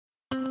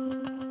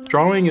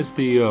Drawing is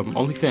the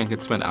only thing I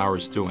could spend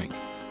hours doing.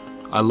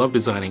 I love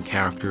designing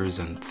characters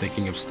and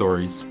thinking of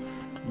stories,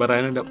 but I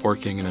ended up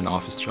working in an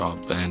office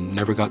job and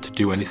never got to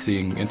do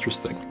anything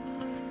interesting.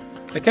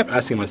 I kept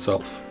asking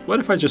myself, what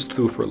if I just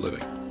flew for a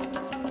living?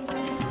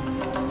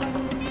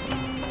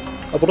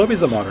 Abu Dhabi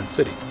is a modern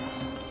city,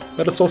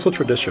 but it's also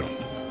traditional.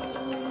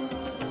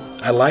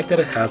 I like that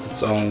it has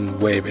its own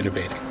way of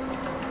innovating.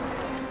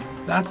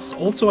 That's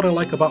also what I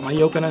like about my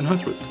Yoga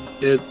 900.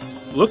 It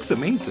looks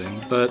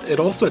amazing, but it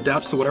also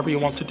adapts to whatever you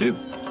want to do.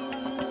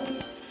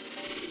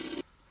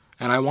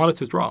 And I wanted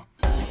to draw.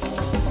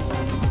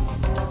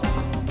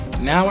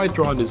 Now I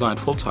draw and design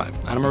full-time,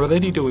 and I'm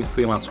already doing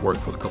freelance work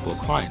for a couple of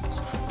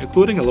clients,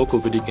 including a local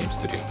video game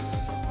studio.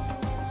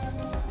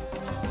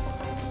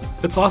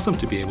 It's awesome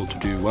to be able to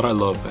do what I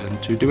love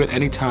and to do it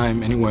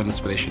anytime, anywhere the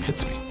inspiration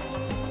hits me.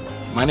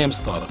 My name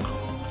is Tariq.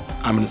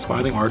 I'm an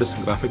aspiring artist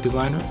and graphic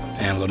designer,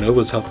 and Lenovo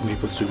is helping me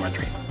pursue my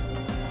dream.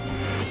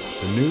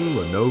 The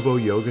new Lenovo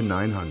YOGA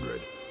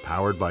 900,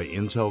 powered by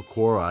Intel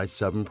Core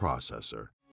i7 processor.